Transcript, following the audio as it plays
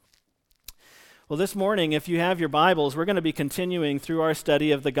Well, this morning, if you have your Bibles, we're going to be continuing through our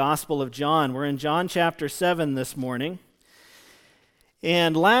study of the Gospel of John. We're in John chapter 7 this morning.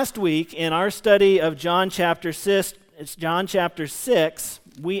 And last week, in our study of John chapter 6,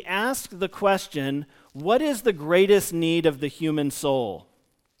 we asked the question, what is the greatest need of the human soul?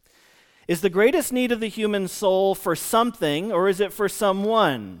 Is the greatest need of the human soul for something, or is it for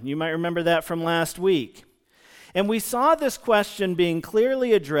someone? You might remember that from last week. And we saw this question being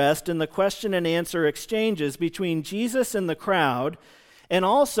clearly addressed in the question and answer exchanges between Jesus and the crowd, and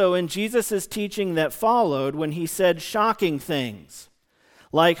also in Jesus' teaching that followed when he said shocking things,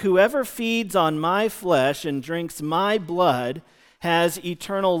 like, whoever feeds on my flesh and drinks my blood has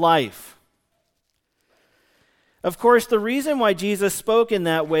eternal life. Of course, the reason why Jesus spoke in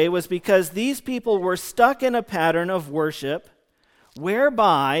that way was because these people were stuck in a pattern of worship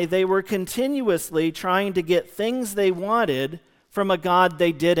whereby they were continuously trying to get things they wanted from a God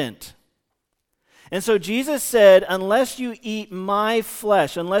they didn't. And so Jesus said, unless you eat my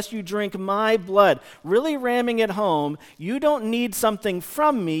flesh, unless you drink my blood, really ramming it home, you don't need something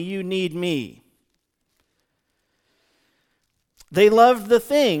from me, you need me. They loved the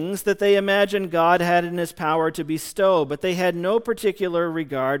things that they imagined God had in his power to bestow, but they had no particular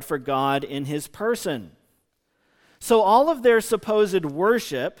regard for God in his person. So all of their supposed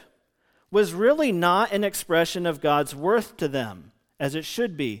worship was really not an expression of God's worth to them, as it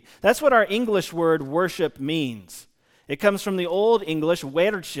should be. That's what our English word worship means. It comes from the Old English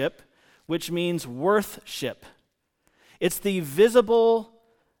worship, which means worthship. It's the visible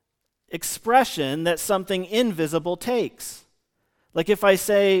expression that something invisible takes. Like if I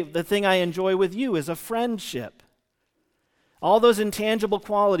say the thing I enjoy with you is a friendship. All those intangible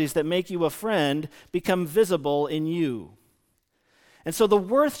qualities that make you a friend become visible in you. And so the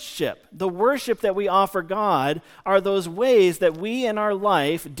worship that we offer God are those ways that we in our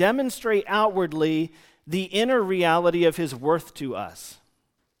life demonstrate outwardly the inner reality of his worth to us.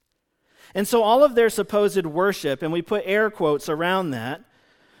 And so all of their supposed worship, and we put air quotes around that,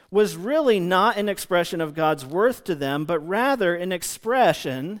 was really not an expression of God's worth to them, but rather an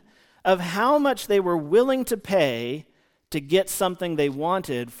expression of how much they were willing to pay to get something they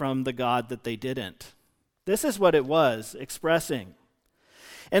wanted from the God that they didn't. This is what it was expressing.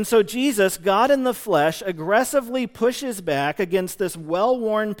 And so Jesus, God in the flesh, aggressively pushes back against this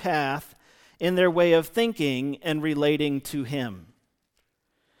well-worn path in their way of thinking and relating to him.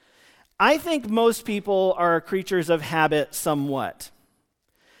 I think most people are creatures of habit somewhat.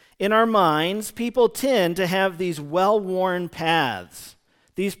 In our minds, people tend to have these well-worn paths,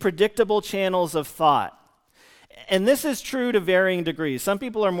 these predictable channels of thought. And this is true to varying degrees. Some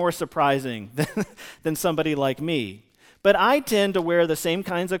people are more surprising than somebody like me. But I tend to wear the same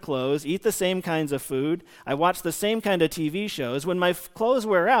kinds of clothes, eat the same kinds of food. I watch the same kind of TV shows. When my clothes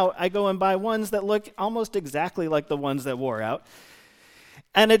wear out, I go and buy ones that look almost exactly like the ones that wore out.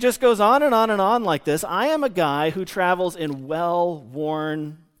 And it just goes on and on and on like this. I am a guy who travels in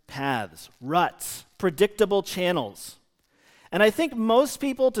well-worn paths, ruts, predictable channels. And I think most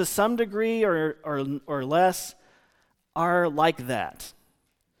people, to some degree or less, are like that.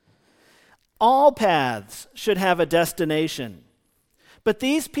 All paths should have a destination. But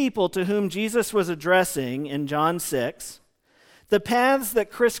these people to whom Jesus was addressing in John 6, the paths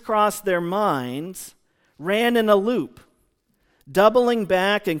that crisscrossed their minds ran in a loop, doubling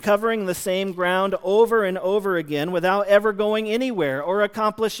back and covering the same ground over and over again without ever going anywhere or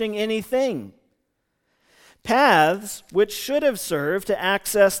accomplishing anything. Paths which should have served to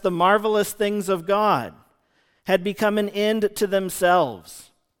access the marvelous things of God had become an end to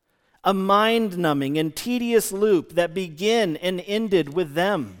themselves, a mind-numbing and tedious loop that began and ended with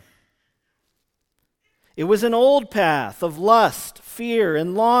them. It was an old path of lust, fear,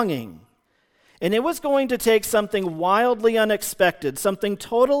 and longing, and it was going to take something wildly unexpected, something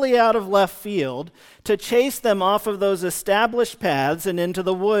totally out of left field, to chase them off of those established paths and into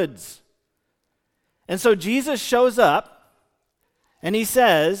the woods. And so Jesus shows up, and he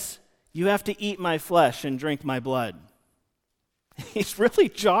says, you have to eat my flesh and drink my blood. He's really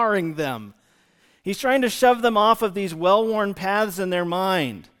jarring them. He's trying to shove them off of these well-worn paths in their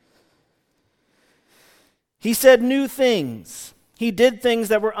mind. He said new things. He did things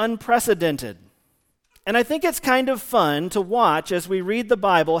that were unprecedented. And I think it's kind of fun to watch as we read the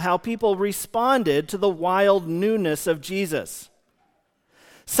Bible how people responded to the wild newness of Jesus.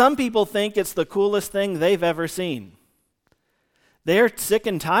 Some people think it's the coolest thing they've ever seen. They're sick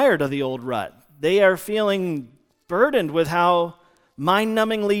and tired of the old rut. They are feeling burdened with how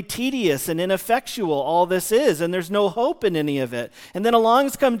mind-numbingly tedious and ineffectual all this is, and there's no hope in any of it. And then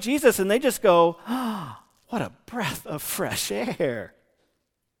along comes Jesus, and they just go, oh, what a breath of fresh air.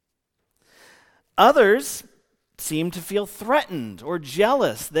 Others seem to feel threatened or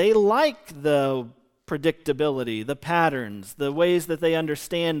jealous. They like the predictability, the patterns, the ways that they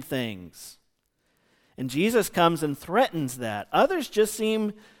understand things. And Jesus comes and threatens that. Others just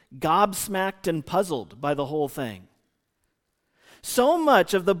seem gobsmacked and puzzled by the whole thing. So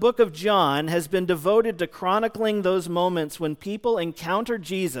much of the book of John has been devoted to chronicling those moments when people encounter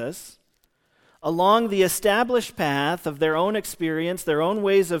Jesus along the established path of their own experience, their own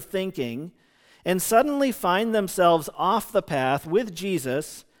ways of thinking, and suddenly find themselves off the path with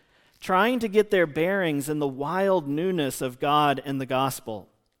Jesus, trying to get their bearings in the wild newness of God and the gospel.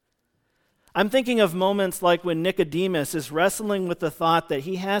 I'm thinking of moments like when Nicodemus is wrestling with the thought that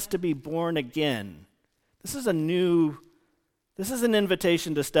he has to be born again. This is an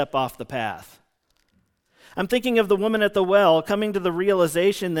invitation to step off the path. I'm thinking of the woman at the well coming to the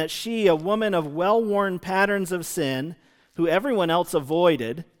realization that she, a woman of well-worn patterns of sin, who everyone else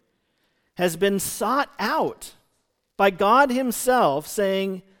avoided, has been sought out by God himself,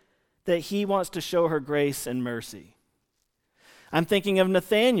 saying that he wants to show her grace and mercy. I'm thinking of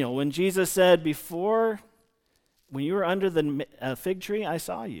Nathanael when Jesus said, when you were under the fig tree, I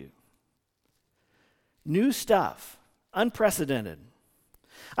saw you. New stuff, unprecedented.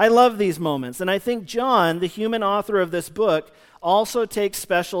 I love these moments, and I think John, the human author of this book, also takes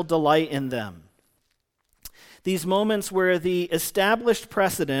special delight in them. These moments where the established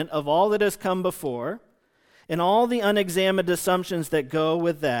precedent of all that has come before and all the unexamined assumptions that go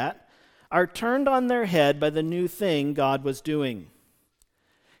with that are turned on their head by the new thing God was doing.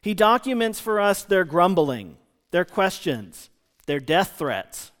 He documents for us their grumbling, their questions, their death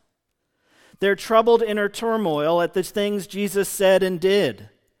threats, their troubled inner turmoil at the things Jesus said and did.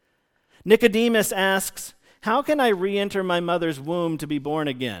 Nicodemus asks, "How can I re-enter my mother's womb to be born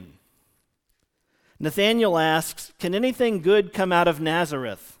again?" Nathanael asks, "Can anything good come out of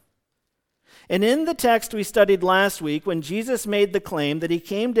Nazareth?" And in the text we studied last week, when Jesus made the claim that he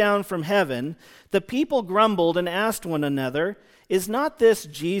came down from heaven, the people grumbled and asked one another, "Is not this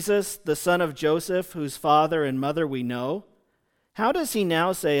Jesus, the son of Joseph, whose father and mother we know? How does he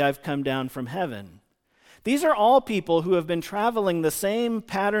now say, 'I've come down from heaven'?" These are all people who have been traveling the same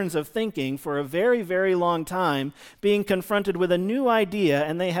patterns of thinking for a very, very long time, being confronted with a new idea,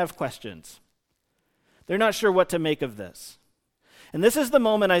 and they have questions. They're not sure what to make of this. And this is the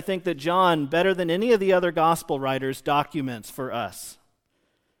moment I think that John, better than any of the other gospel writers, documents for us.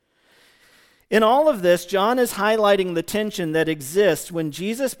 In all of this, John is highlighting the tension that exists when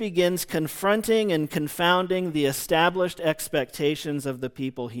Jesus begins confronting and confounding the established expectations of the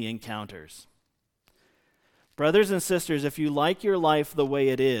people he encounters. Brothers and sisters, if you like your life the way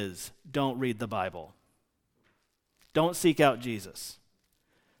it is, don't read the Bible. Don't seek out Jesus.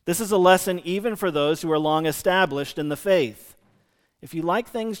 This is a lesson even for those who are long established in the faith. If you like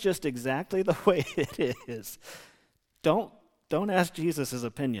things just exactly the way it is, don't ask Jesus his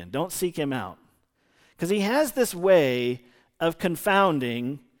opinion. Don't seek him out. Because he has this way of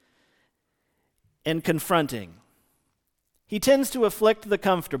confounding and confronting. He tends to afflict the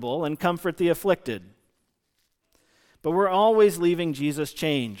comfortable and comfort the afflicted. But we're always leaving Jesus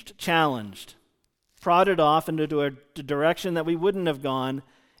changed, challenged, prodded off into a direction that we wouldn't have gone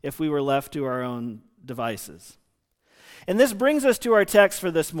if we were left to our own devices. And this brings us to our text for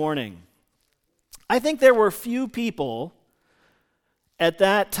this morning. I think there were few people at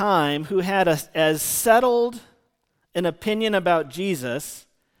that time who had as settled an opinion about Jesus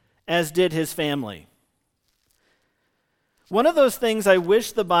as did his family. One of those things I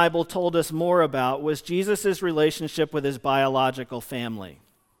wish the Bible told us more about was Jesus' relationship with his biological family.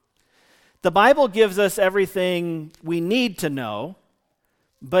 The Bible gives us everything we need to know,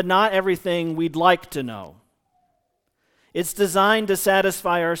 but not everything we'd like to know. It's designed to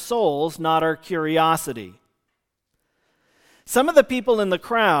satisfy our souls, not our curiosity. Some of the people in the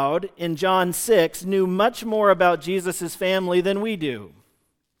crowd in John 6 knew much more about Jesus' family than we do.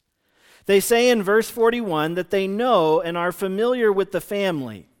 They say in verse 41 that they know and are familiar with the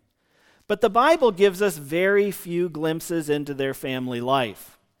family, but the Bible gives us very few glimpses into their family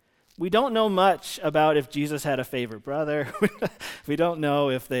life. We don't know much about if Jesus had a favorite brother. We don't know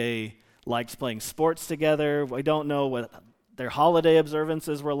if they liked playing sports together. We don't know what their holiday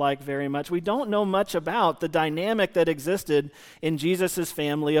observances were like very much. We don't know much about the dynamic that existed in Jesus'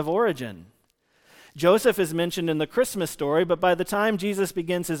 family of origin. Joseph is mentioned in the Christmas story, but by the time Jesus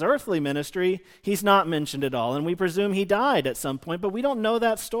begins his earthly ministry, he's not mentioned at all, and we presume he died at some point, but we don't know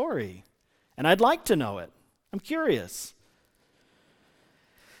that story. And I'd like to know it. I'm curious.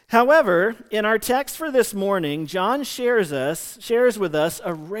 However, in our text for this morning, John shares with us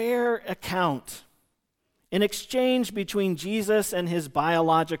a rare account, an exchange between Jesus and his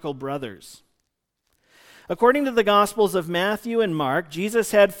biological brothers. According to the Gospels of Matthew and Mark,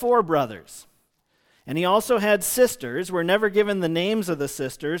 Jesus had 4 brothers. And he also had sisters. We're never given the names of the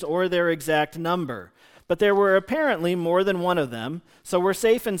sisters or their exact number. But there were apparently more than one of them, so we're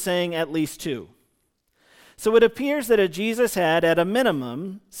safe in saying at least 2. So it appears that Jesus had, at a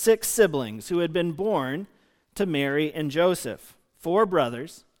minimum, 6 siblings who had been born to Mary and Joseph, 4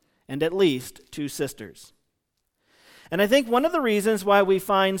 brothers, and at least 2 sisters. And I think one of the reasons why we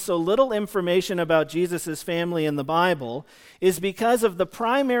find so little information about Jesus' family in the Bible is because of the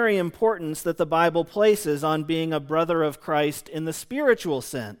primary importance that the Bible places on being a brother of Christ in the spiritual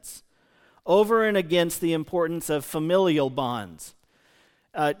sense, over and against the importance of familial bonds.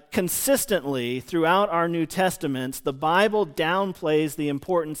 Consistently, throughout our New Testaments, the Bible downplays the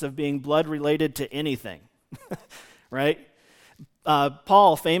importance of being blood related to anything, right?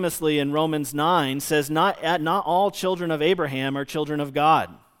 Paul famously in Romans 9 says, not all children of Abraham are children of God.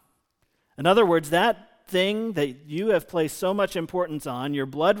 In other words, that thing that you have placed so much importance on, your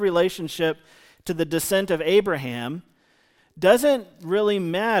blood relationship to the descent of Abraham, doesn't really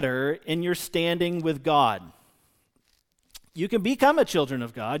matter in your standing with God. You can become a children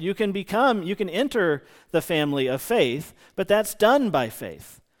of God. You can enter the family of faith, but that's done by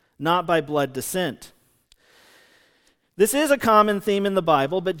faith, not by blood descent. This is a common theme in the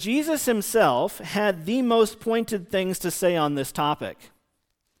Bible, but Jesus himself had the most pointed things to say on this topic.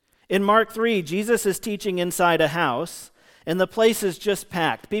 In Mark 3, Jesus is teaching inside a house, and the place is just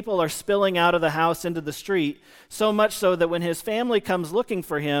packed. People are spilling out of the house into the street, so much so that when his family comes looking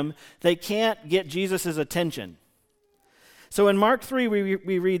for him, they can't get Jesus' attention. So in Mark 3,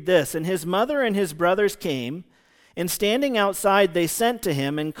 we read this, "And his mother and his brothers came, and standing outside, they sent to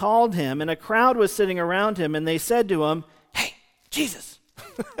him and called him, and a crowd was sitting around him, and they said to him, 'Hey, Jesus,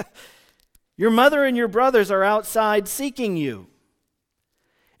 your mother and your brothers are outside seeking you.'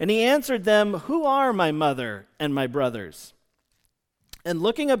 And he answered them, 'Who are my mother and my brothers?' And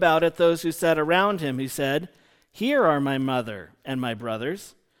looking about at those who sat around him, he said, 'Here are my mother and my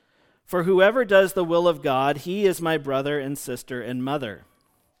brothers. For whoever does the will of God, he is my brother and sister and mother.'"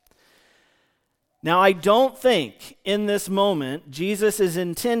 Now, I don't think in this moment Jesus is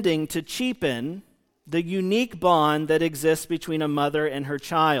intending to cheapen the unique bond that exists between a mother and her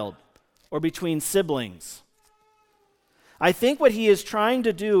child, or between siblings. I think what he is trying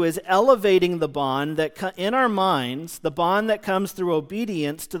to do is elevating the bond that in our minds, the bond that comes through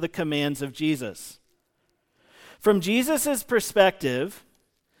obedience to the commands of Jesus. From Jesus' perspective,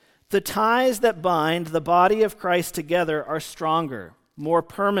 the ties that bind the body of Christ together are stronger, more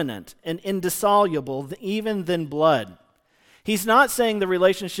permanent, and indissoluble even than blood. He's not saying the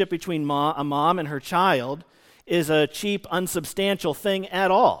relationship between a mom and her child is a cheap, unsubstantial thing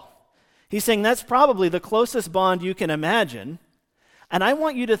at all. He's saying that's probably the closest bond you can imagine, and I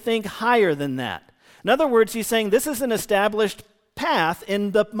want you to think higher than that. In other words, he's saying this is an established path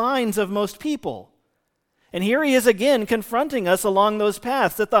in the minds of most people. And here he is again confronting us along those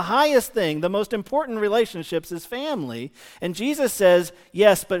paths, that the highest thing, the most important relationships is family. And Jesus says,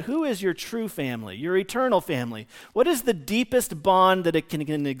 yes, but who is your true family, your eternal family? What is the deepest bond that it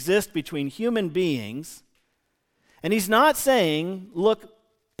can exist between human beings? And he's not saying, look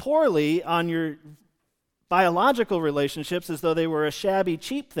poorly on your biological relationships as though they were a shabby,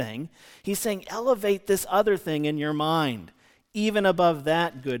 cheap thing. He's saying, elevate this other thing in your mind, even above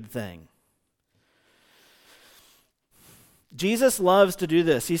that good thing. Jesus loves to do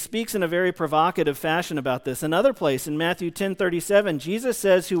this. He speaks in a very provocative fashion about this. Another place, in Matthew 10:37, Jesus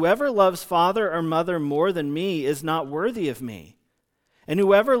says, "Whoever loves father or mother more than me is not worthy of me. And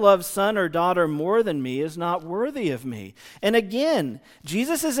whoever loves son or daughter more than me is not worthy of me." And again,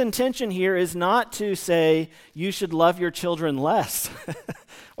 Jesus' intention here is not to say you should love your children less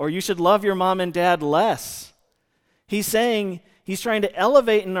or you should love your mom and dad less. He's saying, he's trying to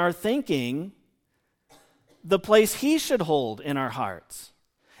elevate in our thinking the place he should hold in our hearts.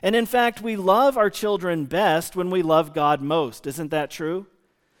 And in fact, we love our children best when we love God most. Isn't that true?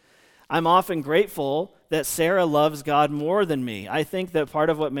 I'm often grateful that Sarah loves God more than me. I think that part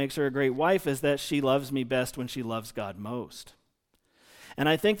of what makes her a great wife is that she loves me best when she loves God most. And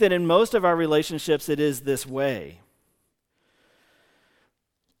I think that in most of our relationships, it is this way.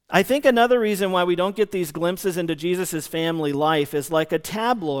 I think another reason why we don't get these glimpses into Jesus' family life is like a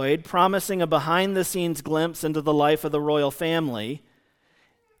tabloid promising a behind-the-scenes glimpse into the life of the royal family.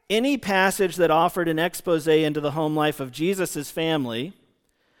 Any passage that offered an expose into the home life of Jesus' family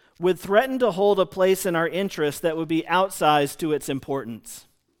would threaten to hold a place in our interest that would be outsized to its importance.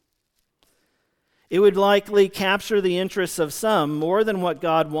 It would likely capture the interests of some more than what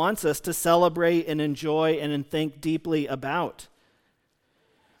God wants us to celebrate and enjoy and think deeply about.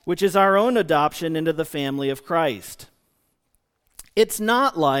 which is our own adoption into the family of Christ. It's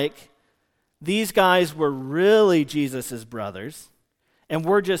not like these guys were really Jesus' brothers, and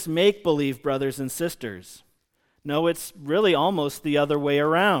we're just make-believe brothers and sisters. No, it's really almost the other way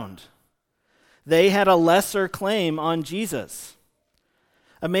around. They had a lesser claim on Jesus.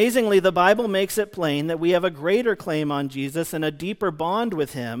 Amazingly, the Bible makes it plain that we have a greater claim on Jesus and a deeper bond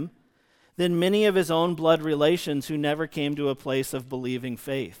with him than many of his own blood relations who never came to a place of believing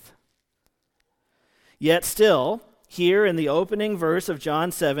faith. Yet still, here in the opening verse of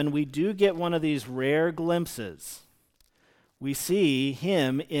John 7, we do get one of these rare glimpses. We see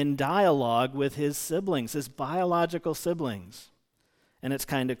him in dialogue with his siblings, his biological siblings. And it's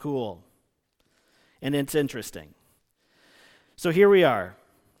kind of cool. And it's interesting. So here we are,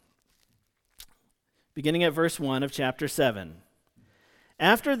 beginning at verse 1 of chapter 7.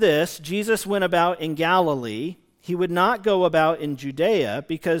 After this, Jesus went about in Galilee. He would not go about in Judea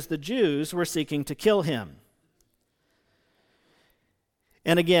because the Jews were seeking to kill him.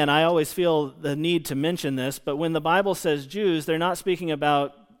 And again, I always feel the need to mention this, but when the Bible says Jews, they're not speaking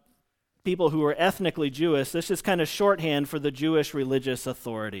about people who are ethnically Jewish. This is kind of shorthand for the Jewish religious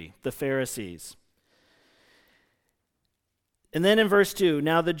authority, the Pharisees. And then in verse 2,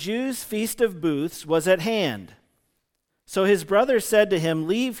 now the Jews' feast of booths was at hand. So his brothers said to him,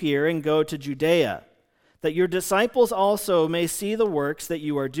 leave here and go to Judea, that your disciples also may see the works that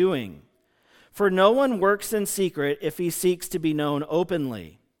you are doing. For no one works in secret if he seeks to be known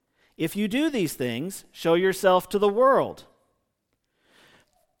openly. If you do these things, show yourself to the world.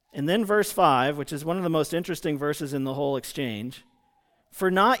 And then verse 5, which is one of the most interesting verses in the whole exchange,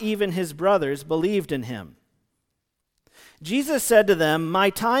 for not even his brothers believed in him. Jesus said to them, my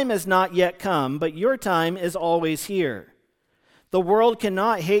time has not yet come, but your time is always here. The world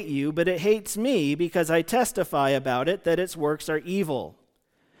cannot hate you, but it hates me because I testify about it that its works are evil.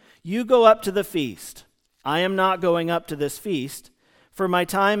 You go up to the feast. I am not going up to this feast, for my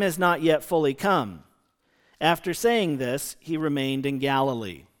time has not yet fully come. After saying this, he remained in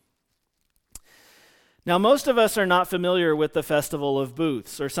Galilee. Now, most of us are not familiar with the Festival of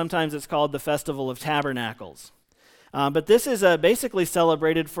Booths, or sometimes it's called the Festival of Tabernacles. But this is basically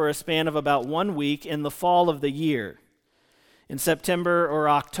celebrated for a span of about 1 week in the fall of the year, in September or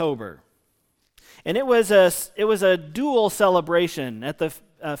October. And it was a dual celebration. At the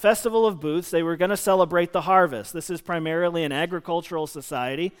Festival of Booths, they were going to celebrate the harvest. This is primarily an agricultural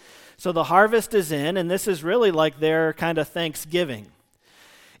society. So the harvest is in, and this is really like their kind of Thanksgiving.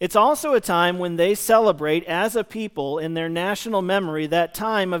 It's also a time when they celebrate as a people in their national memory that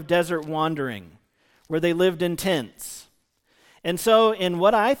time of desert wandering, where they lived in tents. And so in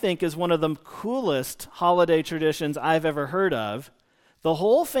what I think is one of the coolest holiday traditions I've ever heard of, the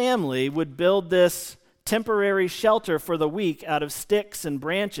whole family would build this temporary shelter for the week out of sticks and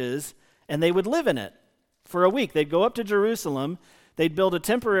branches, and they would live in it for a week. They'd go up to Jerusalem, they'd build a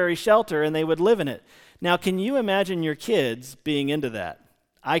temporary shelter, and they would live in it. Now, can you imagine your kids being into that?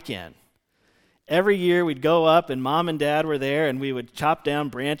 I can. Every year we'd go up, and Mom and Dad were there, and we would chop down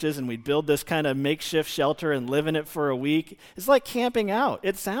branches, and we'd build this kind of makeshift shelter and live in it for a week. It's like camping out.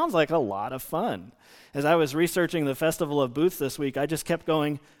 It sounds like a lot of fun. As I was researching the Festival of Booths this week, I just kept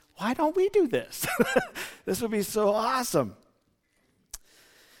going, why don't we do this? This would be so awesome.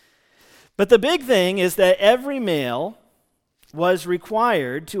 But the big thing is that every male was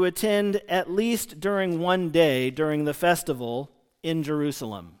required to attend at least during one day during the festival in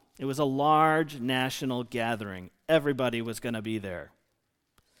Jerusalem. It was a large national gathering. Everybody was going to be there.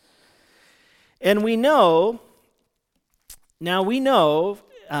 And we know,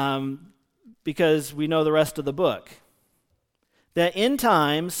 because we know the rest of the book, that in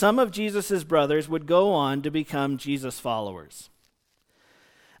time, some of Jesus' brothers would go on to become Jesus followers.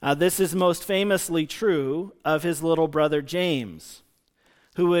 This is most famously true of his little brother James,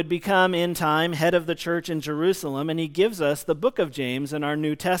 who would become in time head of the church in Jerusalem, and he gives us the book of James in our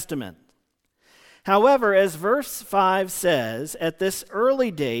New Testament. However, as verse 5 says, at this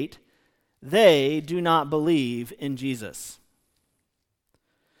early date, they do not believe in Jesus.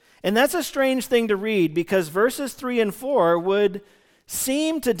 And that's a strange thing to read because verses 3 and 4 would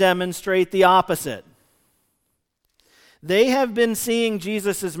seem to demonstrate the opposite. They have been seeing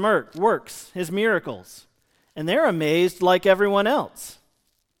Jesus' works, his miracles, and they're amazed like everyone else.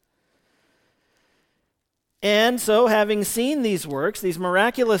 And so, having seen these works, these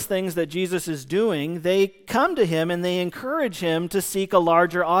miraculous things that Jesus is doing, they come to him and they encourage him to seek a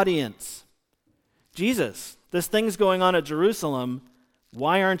larger audience. Jesus, this thing's going on at Jerusalem.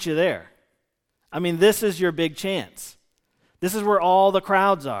 Why aren't you there? I mean, this is your big chance. This is where all the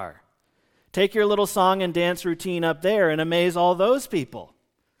crowds are. Take your little song and dance routine up there and amaze all those people.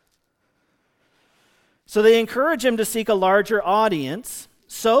 So they encourage him to seek a larger audience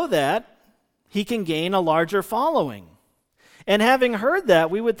so that he can gain a larger following. And having heard that,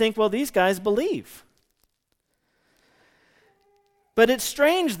 we would think, well, these guys believe. But it's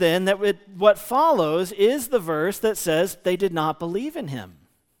strange then that what follows is the verse that says they did not believe in him.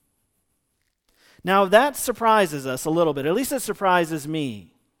 Now that surprises us a little bit, at least it surprises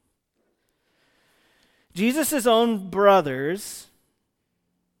me. Jesus' own brothers,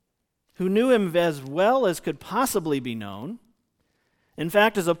 who knew him as well as could possibly be known, in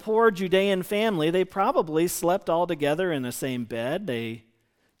fact, as a poor Judean family, they probably slept all together in the same bed. They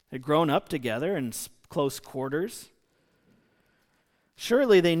had grown up together in close quarters.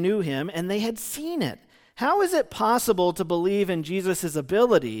 Surely they knew him and they had seen it. How is it possible to believe in Jesus'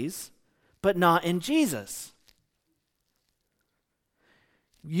 abilities but not in Jesus?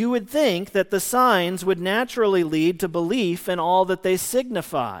 You would think that the signs would naturally lead to belief in all that they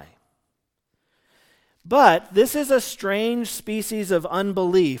signify. But this is a strange species of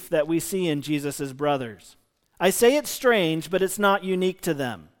unbelief that we see in Jesus' brothers. I say it's strange, but it's not unique to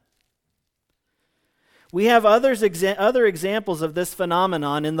them. We have other examples of this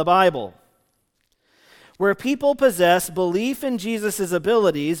phenomenon in the Bible, where people possess belief in Jesus'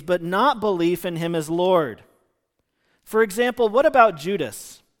 abilities, but not belief in him as Lord. For example, what about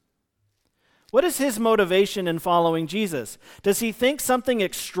Judas? What is his motivation in following Jesus? Does he think something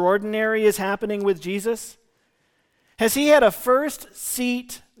extraordinary is happening with Jesus? Has he had a first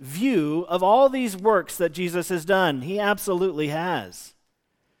seat view of all these works that Jesus has done? He absolutely has.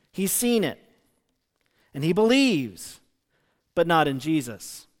 He's seen it. And he believes, but not in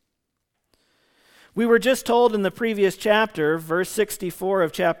Jesus. We were just told in the previous chapter, verse 64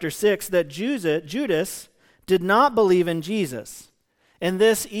 of chapter 6, that Judas did not believe in Jesus. And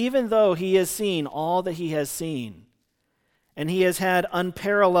this even though he has seen all that he has seen. And he has had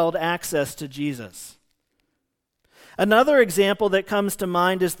unparalleled access to Jesus. Another example that comes to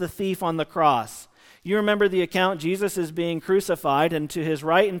mind is the thief on the cross. You remember the account, Jesus is being crucified, and to his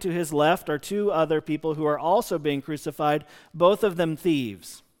right and to his left are two other people who are also being crucified, both of them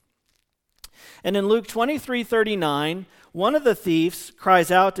thieves. And in Luke 23:39, one of the thieves cries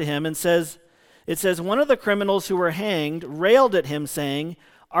out to him and says, it says, one of the criminals who were hanged railed at him, saying,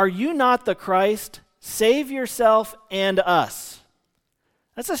 "Are you not the Christ? Save yourself and us."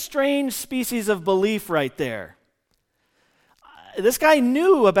 That's a strange species of belief right there. This guy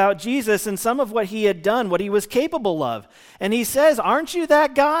knew about Jesus and some of what he had done, what he was capable of. And he says, "Aren't you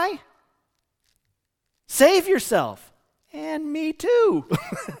that guy? Save yourself. And me too."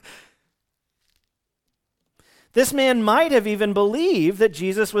 This man might have even believed that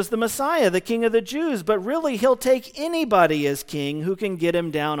Jesus was the Messiah, the King of the Jews, but really he'll take anybody as king who can get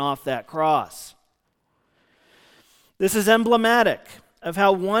him down off that cross. This is emblematic of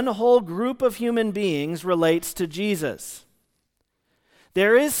how one whole group of human beings relates to Jesus.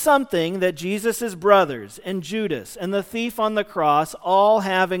 There is something that Jesus' brothers and Judas and the thief on the cross all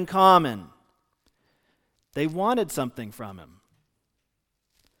have in common. They wanted something from him.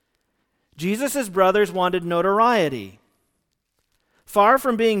 Jesus' brothers wanted notoriety. Far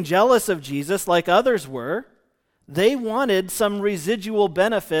from being jealous of Jesus like others were, they wanted some residual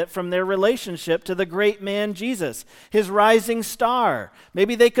benefit from their relationship to the great man Jesus, his rising star.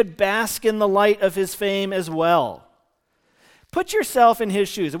 Maybe they could bask in the light of his fame as well. Put yourself in his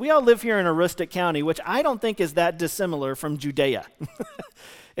shoes. We all live here in Aroostook County, which I don't think is that dissimilar from Judea,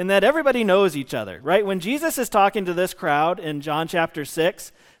 in that everybody knows each other, right? When Jesus is talking to this crowd in John chapter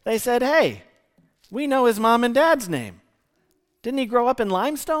 6, they said, "Hey, we know his mom and dad's name. Didn't he grow up in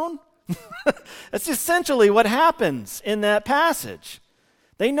Limestone?" That's essentially what happens in that passage.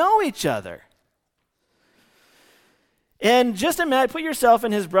 They know each other. And just imagine, put yourself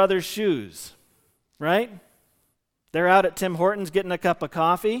in his brother's shoes, right? They're out at Tim Hortons getting a cup of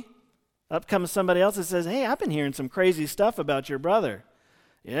coffee. Up comes somebody else and says, "Hey, I've been hearing some crazy stuff about your brother."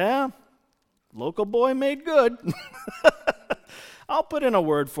 "Yeah, local boy made good." "I'll put in a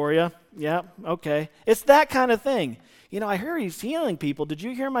word for you." "Yeah, okay." It's that kind of thing. "I hear he's healing people. Did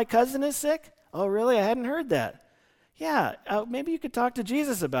you hear my cousin is sick?" "Oh, really? I hadn't heard that." "Yeah, maybe you could talk to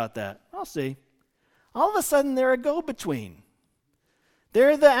Jesus about that." "I'll see." All of a sudden, they're a go-between.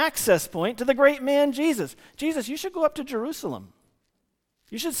 They're the access point to the great man Jesus. "Jesus, you should go up to Jerusalem.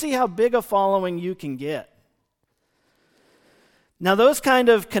 You should see how big a following you can get." Now, those kind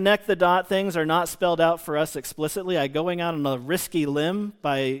of connect-the-dot things are not spelled out for us explicitly. I'm going out on a risky limb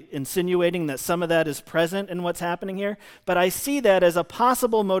by insinuating that some of that is present in what's happening here, but I see that as a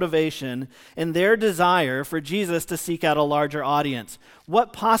possible motivation in their desire for Jesus to seek out a larger audience.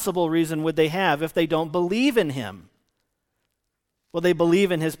 What possible reason would they have if they don't believe in him? Will they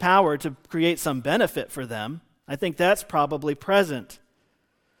believe in his power to create some benefit for them? I think that's probably present.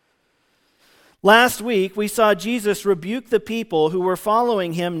 Last week, we saw Jesus rebuke the people who were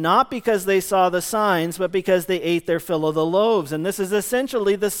following him not because they saw the signs, but because they ate their fill of the loaves. And this is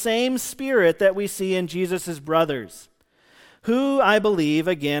essentially the same spirit that we see in Jesus' brothers, who, I believe,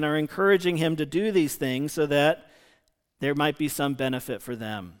 again, are encouraging him to do these things so that there might be some benefit for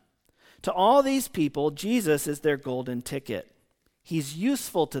them. To all these people, Jesus is their golden ticket. He's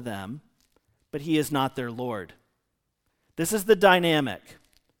useful to them, but he is not their Lord. This is the dynamic.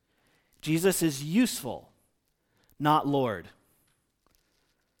 Jesus is useful, not Lord.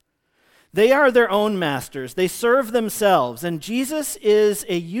 They are their own masters. They serve themselves, and Jesus is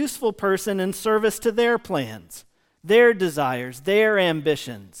a useful person in service to their plans, their desires, their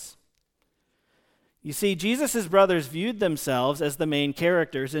ambitions. You see, Jesus' brothers viewed themselves as the main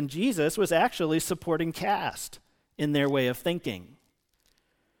characters, and Jesus was actually supporting cast in their way of thinking.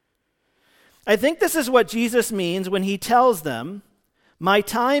 I think this is what Jesus means when he tells them, "My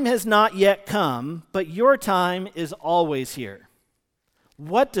time has not yet come, but your time is always here."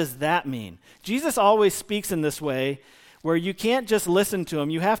 What does that mean? Jesus always speaks in this way where you can't just listen to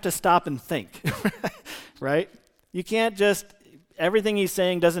him, you have to stop and think, right? You can't just, everything he's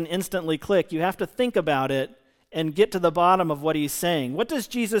saying doesn't instantly click. You have to think about it and get to the bottom of what he's saying. What does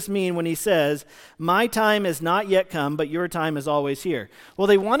Jesus mean when he says, "My time has not yet come, but your time is always here"? Well,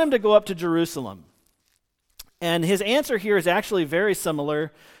 they want him to go up to Jerusalem. And his answer here is actually very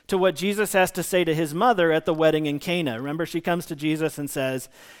similar to what Jesus has to say to his mother at the wedding in Cana. Remember, she comes to Jesus and says,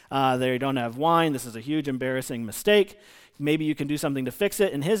 they don't have wine. This is a huge, embarrassing mistake. Maybe you can do something to fix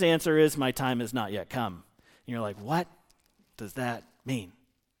it. And his answer is, "My time has not yet come." And you're like, what does that mean?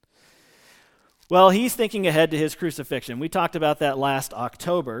 Well, he's thinking ahead to his crucifixion. We talked about that last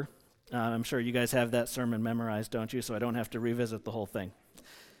October. I'm sure you guys have that sermon memorized, don't you? So I don't have to revisit the whole thing.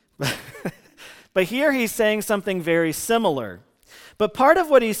 But here he's saying something very similar. But part of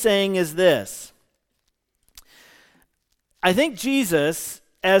what he's saying is this. I think Jesus,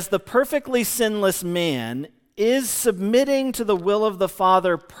 as the perfectly sinless man, is submitting to the will of the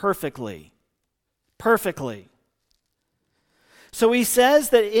Father perfectly. Perfectly. So he says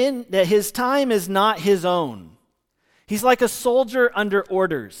that his time is not his own. He's like a soldier under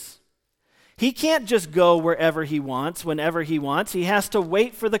orders. He can't just go wherever he wants, whenever he wants. He has to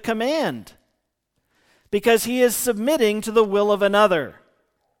wait for the command, because he is submitting to the will of another.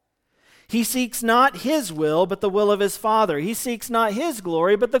 He seeks not his will, but the will of his Father. He seeks not his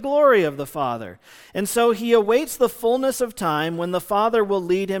glory, but the glory of the Father. And so he awaits the fullness of time when the Father will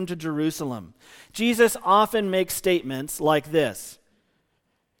lead him to Jerusalem. Jesus often makes statements like this.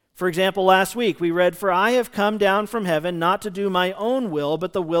 For example, last week we read, "For I have come down from heaven not to do my own will,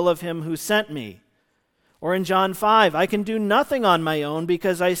 but the will of him who sent me." Or in John 5, "I can do nothing on my own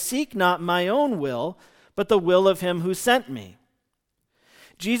because I seek not my own will, but the will of him who sent me."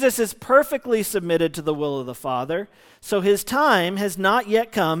 Jesus is perfectly submitted to the will of the Father, so his time has not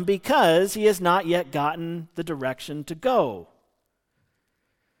yet come because he has not yet gotten the direction to go.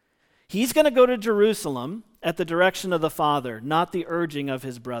 He's going to go to Jerusalem at the direction of the Father, not the urging of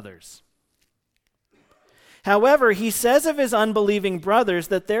his brothers. However, he says of his unbelieving brothers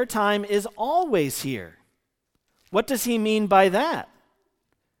that their time is always here. What does he mean by that?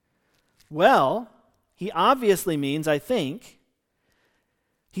 Well, he obviously means, I think,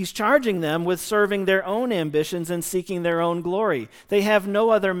 he's charging them with serving their own ambitions and seeking their own glory. They have no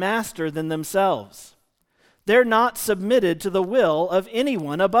other master than themselves. They're not submitted to the will of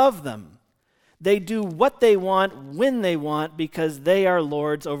anyone above them. They do what they want when they want because they are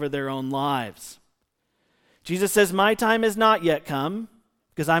lords over their own lives. Jesus says, "My time has not yet come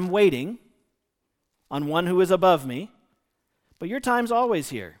because I'm waiting on one who is above me, but your time's always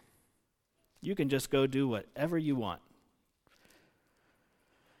here. You can just go do whatever you want."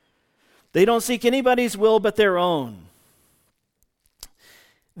 They don't seek anybody's will but their own.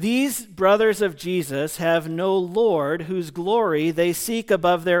 These brothers of Jesus have no Lord whose glory they seek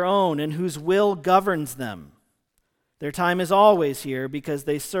above their own and whose will governs them. Their time is always here because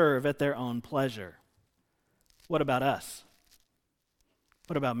they serve at their own pleasure. What about us?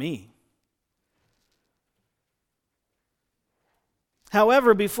 What about me?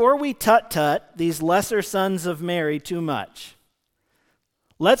 However, before we tut-tut these lesser sons of Mary too much,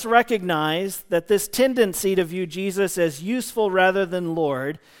 let's recognize that this tendency to view Jesus as useful rather than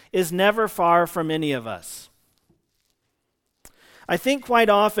Lord is never far from any of us. I think quite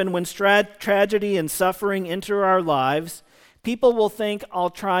often when tragedy and suffering enter our lives, people will think, "I'll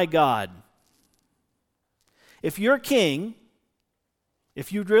try God." If you're king,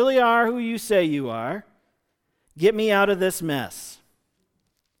 if you really are who you say you are, get me out of this mess.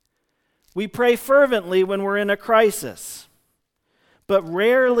 We pray fervently when we're in a crisis, but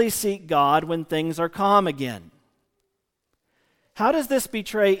rarely seek God when things are calm again. How does this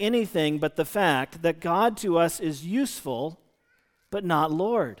betray anything but the fact that God to us is useful, but not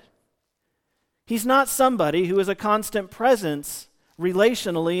Lord? He's not somebody who is a constant presence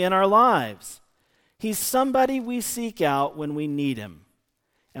relationally in our lives. He's somebody we seek out when we need him,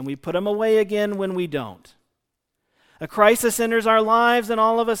 and we put him away again when we don't. A crisis enters our lives, and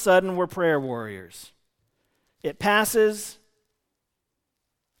all of a sudden we're prayer warriors. It passes,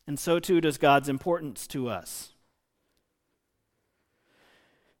 and so too does God's importance to us.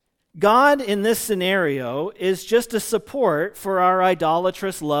 God in this scenario is just a support for our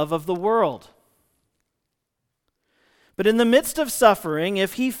idolatrous love of the world. But in the midst of suffering,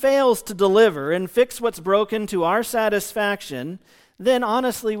 if he fails to deliver and fix what's broken to our satisfaction, then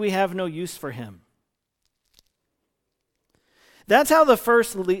honestly we have no use for him. That's how the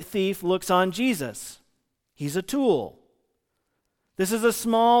first thief looks on Jesus. He's a tool. This is a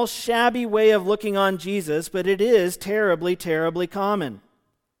small, shabby way of looking on Jesus, but it is terribly, terribly common.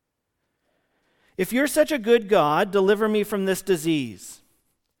 If you're such a good God, deliver me from this disease.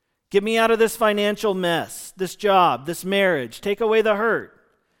 Get me out of this financial mess, this job, this marriage. Take away the hurt.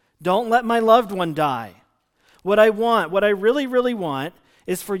 Don't let my loved one die. What I really, really want,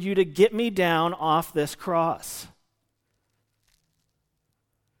 is for you to get me down off this cross.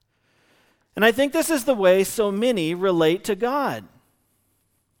 And I think this is the way so many relate to God.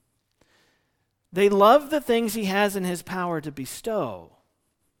 They love the things he has in his power to bestow,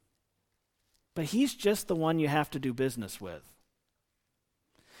 but he's just the one you have to do business with.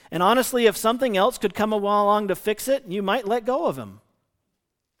 And honestly, if something else could come along to fix it, you might let go of him.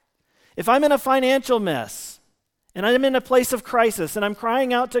 If I'm in a financial mess, and I'm in a place of crisis, and I'm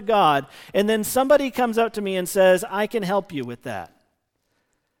crying out to God, and then somebody comes up to me and says, I can help you with that.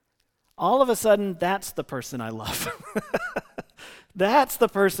 All of a sudden, that's the person I love. That's the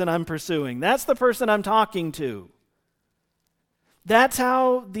person I'm pursuing. That's the person I'm talking to. That's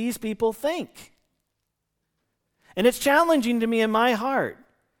how these people think. And it's challenging to me in my heart.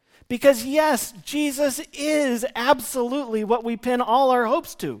 Because yes, Jesus is absolutely what we pin all our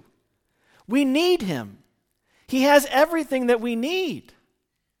hopes to. We need him. He has everything that we need.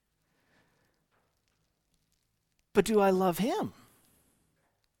 But do I love him?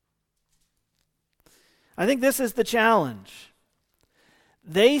 I think this is the challenge.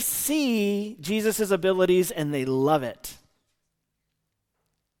 They see Jesus' abilities and they love it.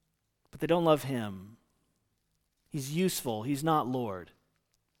 But they don't love him. He's useful. He's not Lord.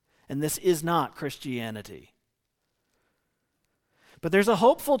 And this is not Christianity. But there's a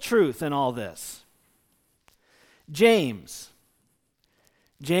hopeful truth in all this. James,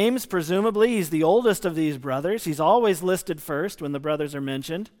 presumably, he's the oldest of these brothers. He's always listed first when the brothers are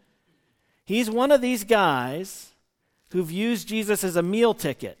mentioned. He's one of these guys who views Jesus as a meal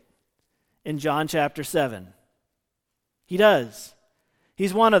ticket in John chapter 7. He does.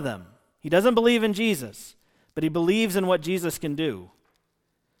 He's one of them. He doesn't believe in Jesus, but he believes in what Jesus can do.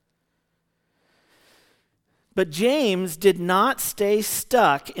 But James did not stay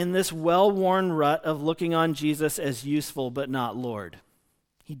stuck in this well-worn rut of looking on Jesus as useful but not Lord.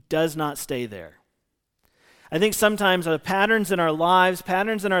 He does not stay there. I think sometimes the patterns in our lives,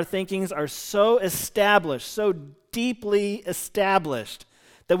 patterns in our thinkings are so established, so deeply established,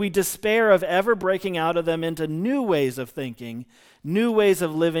 that we despair of ever breaking out of them into new ways of thinking, new ways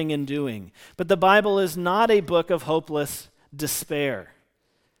of living and doing. But the Bible is not a book of hopeless despair.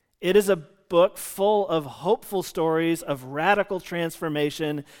 It is a book full of hopeful stories of radical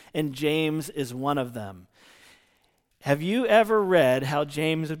transformation, and James is one of them. Have you ever read how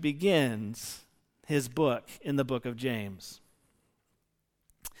James begins his book in the book of James?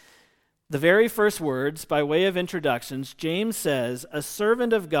 The very first words, by way of introductions, James says, a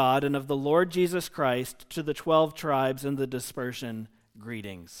servant of God and of the Lord Jesus Christ, to the 12 tribes in the dispersion,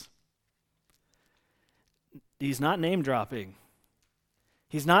 greetings. He's not name dropping.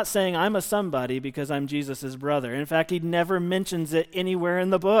 He's not saying I'm a somebody because I'm Jesus' brother. In fact, he never mentions it anywhere in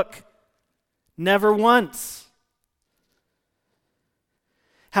the book. Never once.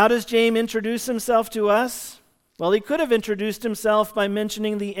 How does James introduce himself to us? Well, he could have introduced himself by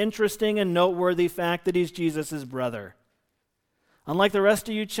mentioning the interesting and noteworthy fact that he's Jesus' brother. Unlike the rest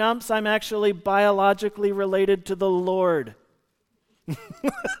of you chumps, I'm actually biologically related to the Lord.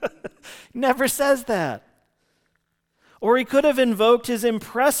 Never says that. Or he could have invoked his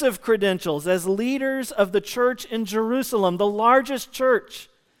impressive credentials as leaders of the church in Jerusalem, the largest church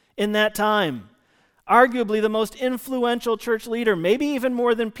in that time. Arguably the most influential church leader, maybe even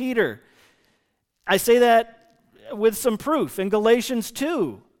more than Peter. I say that with some proof. In Galatians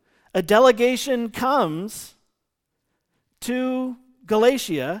 2, A delegation comes to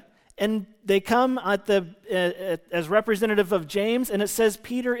Galatia, and they come as representative of James, and it says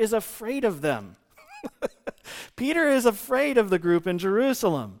Peter is afraid of them. Peter is afraid of the group in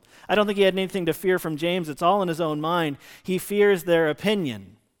Jerusalem. I don't think he had anything to fear from James. It's all in his own mind. He fears their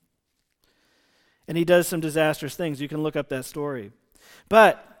opinion. And he does some disastrous things. You can look up that story.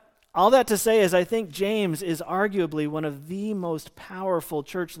 But all that to say is I think James is arguably one of the most powerful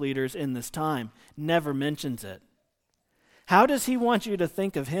church leaders in this time. Never mentions it. How does he want you to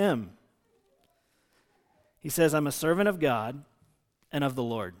think of him? He says, I'm a servant of God and of the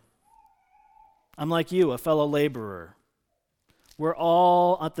Lord. I'm like you, a fellow laborer. We're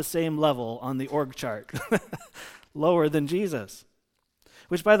all at the same level on the org chart, lower than Jesus.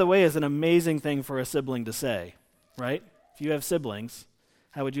 Which, by the way, is an amazing thing for a sibling to say, right? If you have siblings,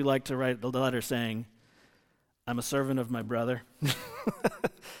 how would you like to write the letter saying, I'm a servant of my brother?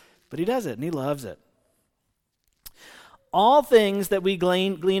 But he does it, and he loves it. All things that we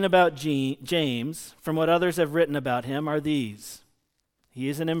glean about James from what others have written about him are these. He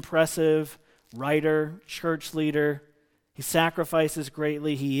is an impressive writer, church leader. He sacrifices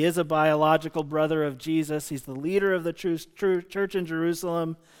greatly. He is a biological brother of Jesus. He's the leader of the true church in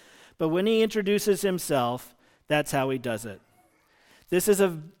Jerusalem. But when he introduces himself, that's how he does it. This is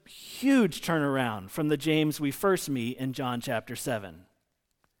a huge turnaround from the James we first meet in John chapter 7,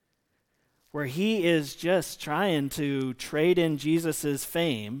 where he is just trying to trade in Jesus'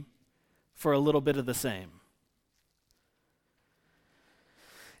 fame for a little bit of the same.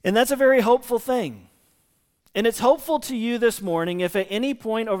 And that's a very hopeful thing. And it's hopeful to you this morning if at any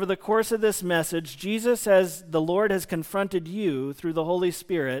point over the course of this message, the Lord has confronted you through the Holy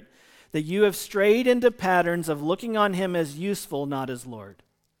Spirit, that you have strayed into patterns of looking on him as useful, not as Lord.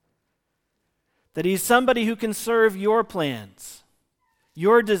 That he's somebody who can serve your plans,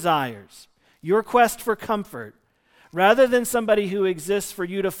 your desires, your quest for comfort, rather than somebody who exists for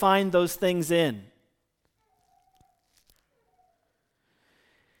you to find those things in.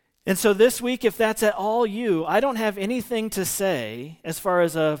 And so this week, if that's at all you, I don't have anything to say as far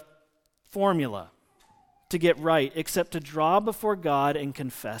as a formula to get right, except to draw before God and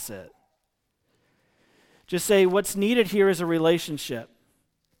confess it. Just say, what's needed here is a relationship.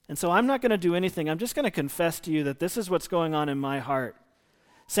 And so I'm not going to do anything. I'm just going to confess to you that this is what's going on in my heart.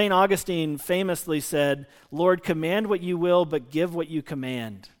 St. Augustine famously said, Lord, command what you will, but give what you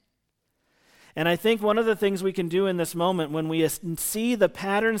command. And I think one of the things we can do in this moment when we see the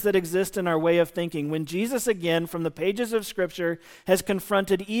patterns that exist in our way of thinking, when Jesus again from the pages of Scripture has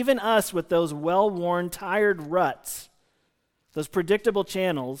confronted even us with those well-worn, tired ruts, those predictable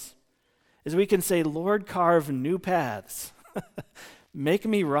channels, is we can say, Lord, carve new paths. Make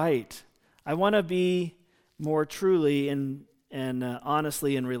me right. I want to be more truly and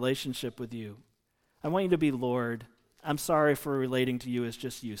honestly in relationship with you. I want you to be Lord. I'm sorry for relating to you as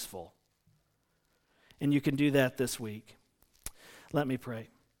just useful. And you can do that this week. Let me pray.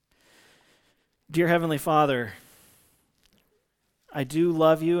 Dear Heavenly Father, I do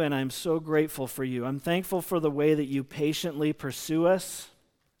love you and I'm so grateful for you. I'm thankful for the way that you patiently pursue us.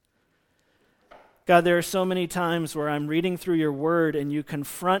 God, there are so many times where I'm reading through your word and you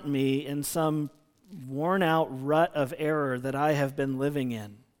confront me in some worn out rut of error that I have been living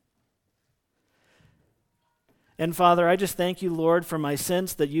in. And Father, I just thank you, Lord, for my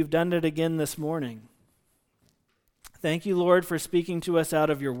sense that you've done it again this morning. Thank you, Lord, for speaking to us out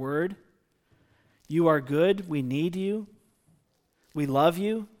of your word. You are good. We need you. We love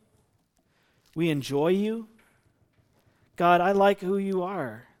you. We enjoy you. God, I like who you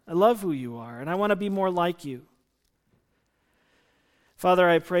are. I love who you are, and I want to be more like you. Father,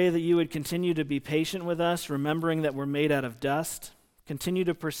 I pray that you would continue to be patient with us, remembering that we're made out of dust. Continue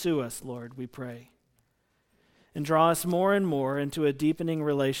to pursue us, Lord, we pray. And draw us more and more into a deepening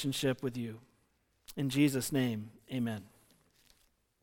relationship with you. In Jesus' name, amen.